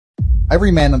Every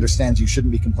man understands you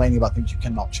shouldn't be complaining about things you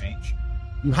cannot change.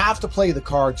 You have to play the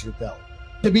cards you're dealt.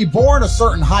 To be born a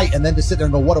certain height and then to sit there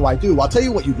and go, what do I do? I'll tell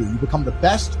you what you do. You become the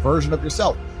best version of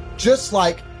yourself, just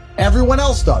like everyone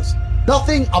else does.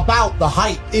 Nothing about the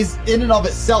height is in and of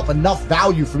itself enough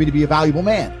value for me to be a valuable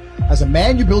man. As a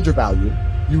man, you build your value.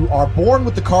 You are born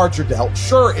with the cards you're dealt.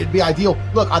 Sure, it'd be ideal.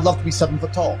 Look, I'd love to be 7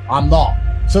 foot tall. I'm not.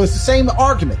 So it's the same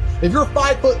argument. If you're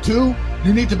 5'2",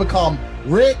 you need to become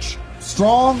rich,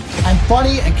 strong, and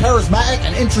funny, and charismatic,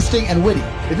 and interesting, and witty.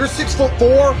 If you're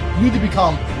 6'4", you need to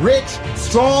become rich,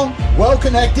 strong,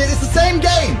 well-connected. It's the same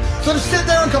game. So to sit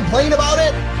there and complain about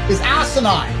it is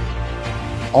asinine.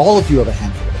 All of you have a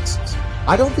handful of aces.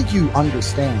 I don't think you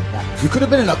understand that. You could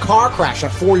have been in a car crash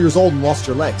at 4 years old and lost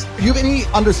your legs. Do you have any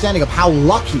understanding of how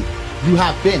lucky you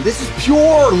have been? This is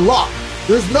pure luck.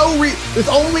 There's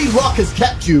only luck has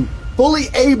kept you fully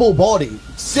able-bodied,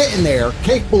 sitting there,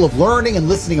 capable of learning and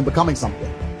listening and becoming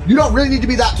something. You don't really need to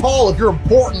be that tall if you're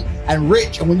important and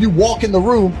rich, and when you walk in the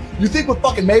room, you think when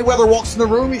fucking Mayweather walks in the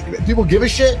room, people give a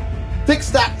shit?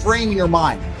 Fix that frame in your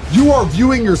mind. You are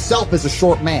viewing yourself as a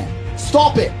short man.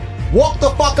 Stop it. Walk the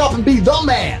fuck up and be the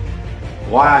man.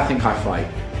 Why I think I fight.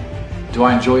 Do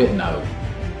I enjoy it? No.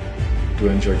 Do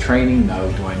I enjoy training?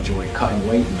 No. Do I enjoy cutting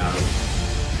weight? No.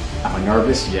 Am I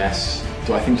nervous? Yes.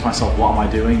 Do I think to myself, what am I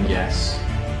doing? Yes.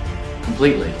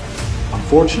 Completely.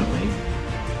 Unfortunately,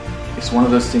 it's one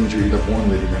of those things you're either born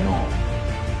with or you're not.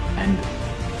 And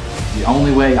the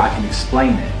only way I can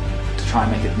explain it, to try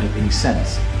and make it make any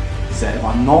sense, is that if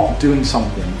I'm not doing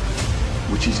something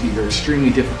which is either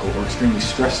extremely difficult or extremely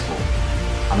stressful,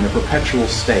 I'm in a perpetual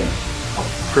state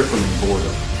of crippling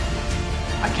boredom.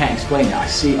 I can't explain it. I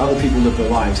see other people live their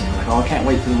lives and they're like, oh, I can't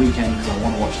wait for the weekend because I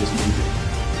want to watch this movie.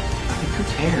 I think who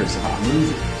cares about a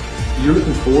movie? You're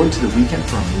looking forward to the weekend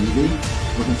for a movie?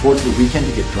 Looking forward to the weekend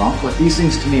to get drunk? Like, these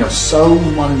things to me are so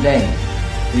mundane.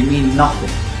 They mean nothing.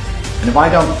 And if I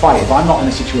don't fight, if I'm not in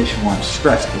a situation where I'm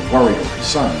stressed or worried or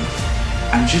concerned,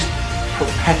 I'm just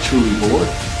perpetually bored.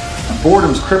 And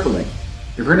boredom's crippling.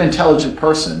 If you're an intelligent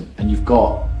person and you've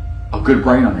got a good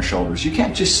brain on your shoulders, you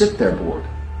can't just sit there bored,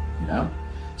 you know?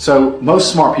 So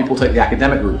most smart people take the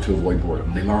academic route to avoid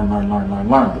boredom. They learn,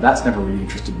 but that's never really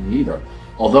interested me either.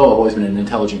 Although I've always been an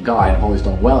intelligent guy and I've always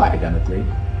done well academically,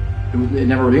 it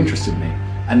never really interested me.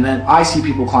 And then I see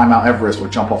people climb Mount Everest or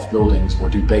jump off buildings or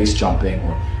do base jumping,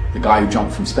 or the guy who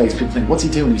jumped from space. People think, what's he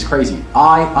doing? He's crazy.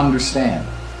 I understand.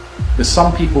 Because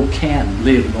some people can't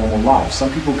live normal lives.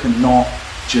 Some people cannot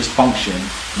just function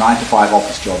 9 to 5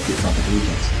 office job, get drunk at the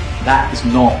weekends. That is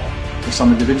not for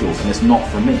some individuals, and it's not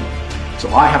for me. So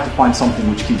I have to find something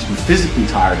which keeps me physically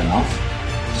tired enough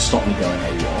to stop me going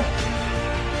AWOL,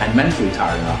 and mentally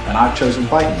tired enough, and I've chosen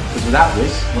fighting. Because without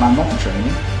this, when I'm not in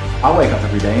training, I wake up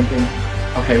every day and think,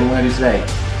 okay, what am I going to do today?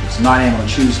 It's 9 AM on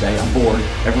Tuesday, I'm bored,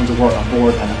 everyone's at work, I'm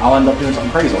bored, and I'll end up doing something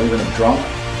crazy. I'll either end up drunk,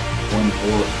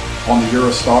 or on the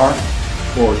Eurostar,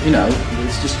 or, you know,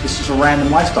 it's just a random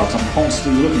lifestyle, because I'm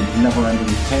constantly looking for never-ending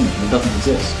entertainment, and it doesn't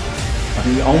exist. I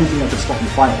think the only thing that could stop me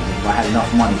fighting is if I had enough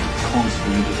money to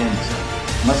constantly entertain myself.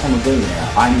 Unless I'm a billionaire,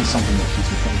 I need something that keeps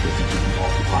me focused and keeps me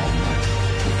occupied in life.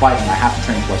 For fighting, I have to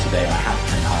train twice a day, and I have to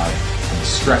train hard. And the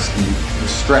stress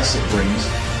it brings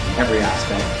in every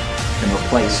aspect can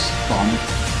replace fun,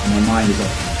 and my mind is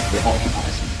occupied. It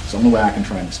occupies me. It's the only way I can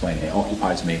try and explain it. It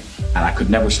occupies me, and I could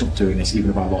never stop doing this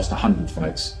even if I lost 100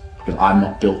 fights, because I'm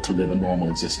not built to live a normal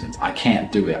existence. I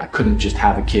can't do it. I couldn't just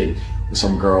have a kid with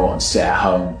some girl and sit at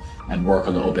home and work a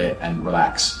little bit and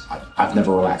relax. I've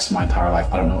never relaxed my entire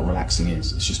life. I don't know what relaxing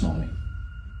is. It's just not me.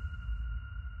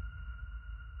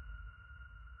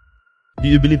 Do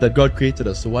you believe that God created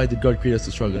us? So why did God create us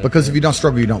to struggle? Because if you don't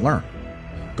struggle, you don't learn.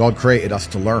 God created us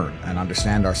to learn and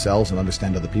understand ourselves and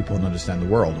understand other people and understand the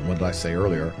world. And what did I say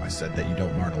earlier? I said that you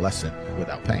don't learn a lesson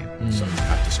without pain. So you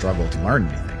have to struggle to learn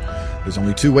anything. There's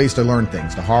only 2 ways to learn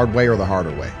things, the hard way or the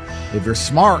harder way. If you're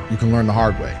smart, you can learn the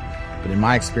hard way. But in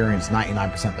my experience,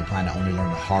 99% of the planet only learn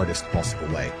the hardest possible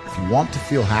way. If you want to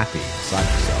feel happy inside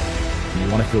of yourself, and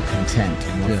you want to feel content,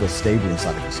 and you want to feel stable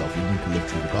inside of yourself, you need to live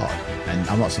true to God. And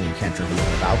I'm not saying you can't drink a little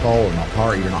bit of alcohol or not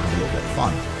party or not have a little bit of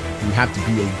fun. You have to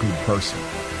be a good person.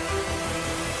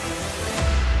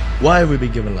 Why have we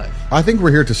been given life? I think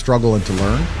we're here to struggle and to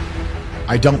learn.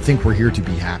 I don't think we're here to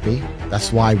be happy.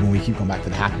 That's why when we keep going back to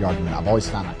the happy argument, I've always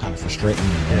found that kind of frustrating.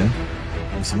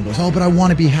 When someone goes, oh, but I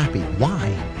want to be happy. Why?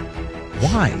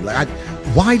 Why? Like,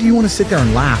 why do you want to sit there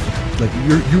and laugh? Like,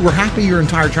 you were happy your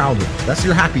entire childhood. That's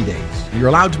your happy days. You're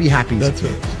allowed to be happy as a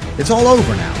kid. It's all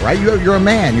over now, right? You're a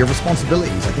man. You have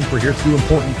responsibilities. I think we're here to do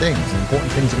important things. And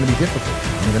important things are going to be difficult.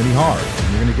 And they're going to be hard. And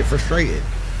you're going to get frustrated.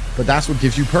 But that's what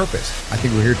gives you purpose. I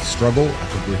think we're here to struggle. I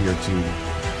think we're here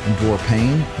to endure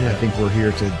pain. Yeah. I think we're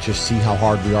here to just see how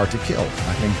hard we are to kill.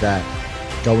 I think that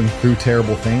going through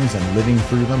terrible things and living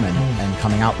through them and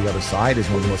coming out the other side is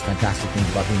one of the most fantastic things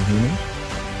about being human.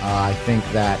 I think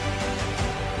that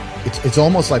it's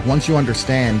almost like once you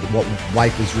understand what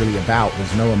life is really about,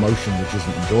 there's no emotion which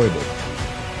isn't enjoyable.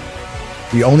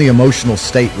 The only emotional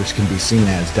state which can be seen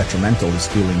as detrimental is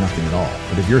feeling nothing at all.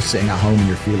 But if you're sitting at home and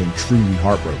you're feeling truly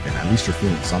heartbroken, at least you're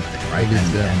feeling something, right?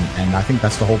 And I think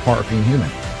that's the whole part of being human.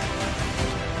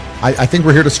 I think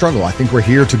we're here to struggle. I think we're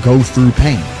here to go through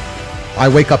pain. I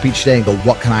wake up each day and go,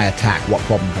 what can I attack? What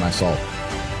problem can I solve?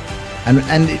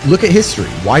 And look at history.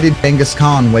 Why did Genghis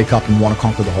Khan wake up and want to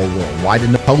conquer the whole world? Why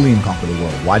did Napoleon conquer the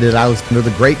world? Why did Alexander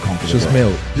the Great conquer the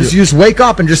world? Just wake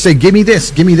up and just say, give me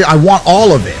this, give me that. I want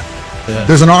all of it. Yeah.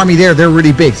 There's an army there. They're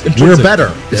really big. We're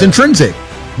better. It's intrinsic.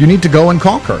 You need to go and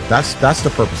conquer. That's the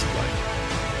purpose of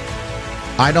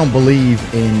life. I don't believe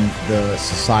in the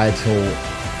societal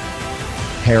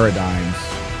paradigms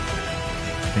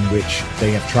in which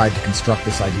they have tried to construct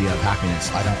this idea of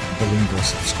happiness. I don't believe or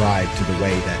subscribe to the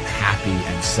way that happy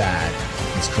and sad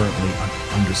is currently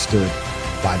understood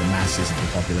by the masses of the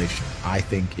population. I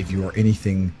think if you are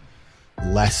anything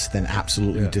less than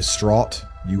absolutely distraught,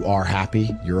 you are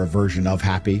happy. You're a version of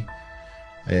happy.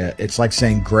 It's like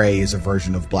saying gray is a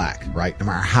version of black, right? No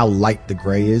matter how light the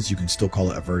gray is, you can still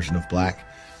call it a version of black.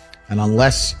 And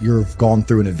unless you've gone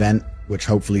through an event, which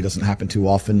hopefully doesn't happen too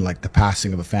often, like the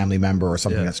passing of a family member or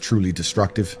something that's truly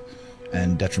destructive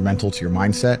and detrimental to your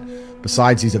mindset,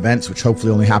 besides these events, which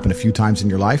hopefully only happen a few times in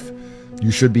your life,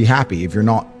 you should be happy. If you're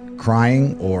not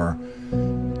crying or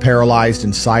paralyzed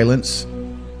in silence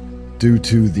due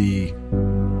to the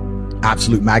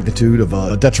absolute magnitude of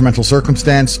a detrimental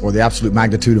circumstance or the absolute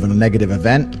magnitude of a negative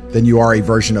event, then you are a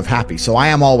version of happy. So I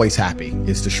am always happy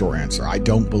is the short answer. I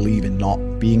don't believe in not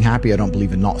being happy. I don't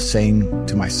believe in not saying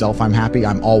to myself I'm happy.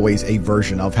 I'm always a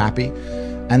version of happy.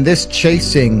 And this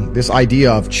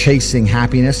idea of chasing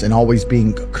happiness and always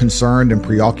being concerned and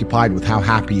preoccupied with how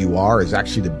happy you are is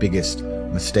actually the biggest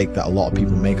mistake that a lot of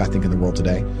people make, I think, in the world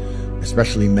today.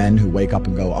 Especially men who wake up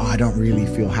and go, oh, I don't really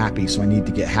feel happy, so I need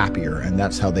to get happier. And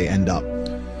that's how they end up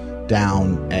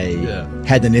down a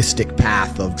hedonistic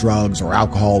path of drugs or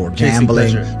alcohol or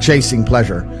gambling, chasing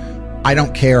pleasure. I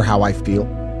don't care how I feel.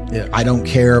 I don't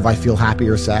care if I feel happy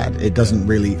or sad. It doesn't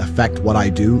really affect what I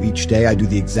do each day. I do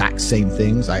the exact same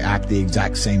things. I act the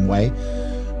exact same way.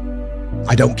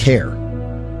 I don't care.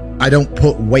 I don't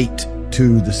put weight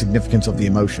to the significance of the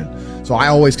emotion. So I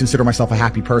always consider myself a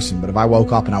happy person, but if I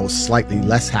woke up and I was slightly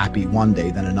less happy one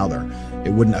day than another, it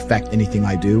wouldn't affect anything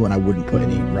I do and I wouldn't put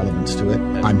any relevance to it.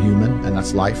 I'm human and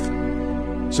that's life.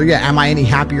 So yeah, am I any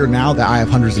happier now that I have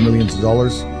hundreds of millions of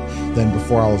dollars than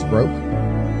before I was broke?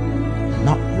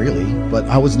 Not really, but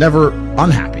I was never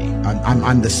unhappy.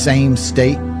 I'm the same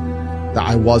state that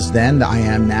I was then that I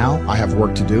am now. I have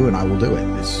work to do and I will do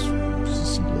it. It's just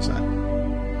as simple as that.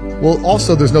 Well,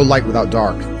 also, there's no light without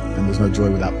dark, and there's no joy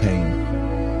without pain.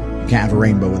 You can't have a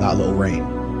rainbow without a little rain.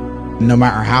 No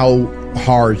matter how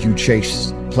hard you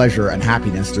chase pleasure and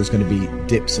happiness, there's going to be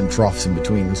dips and troughs in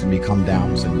between. There's going to be come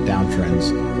downs and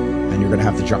downtrends, and you're going to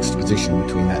have the juxtaposition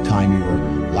between that time you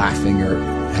were laughing your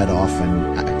head off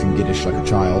and acting giddish like a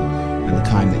child, and the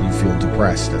time that you feel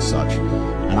depressed as such.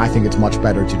 And I think it's much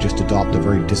better to just adopt a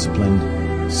very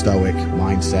disciplined, stoic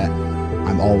mindset.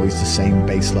 I'm always the same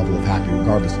base level of happy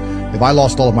regardless. If I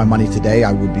lost all of my money today,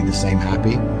 I would be the same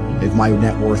happy. If my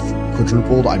net worth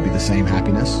quadrupled, I'd be the same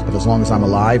happiness. But as long as I'm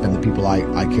alive and the people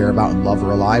I care about and love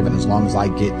are alive, and as long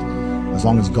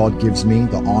as God gives me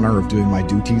the honor of doing my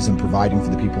duties and providing for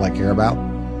the people I care about,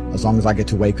 as long as I get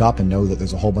to wake up and know that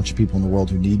there's a whole bunch of people in the world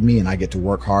who need me and I get to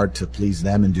work hard to please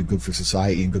them and do good for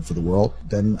society and good for the world,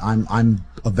 then I'm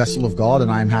a vessel of God and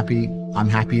I'm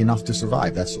happy enough to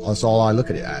survive. That's all I look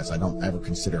at it as. I don't ever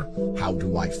consider how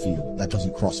do I feel. That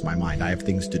doesn't cross my mind. I have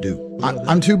things to do.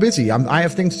 I'm too busy. I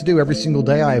have things to do every single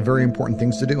day. I have very important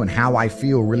things to do, and how I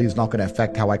feel really is not going to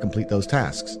affect how I complete those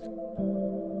tasks.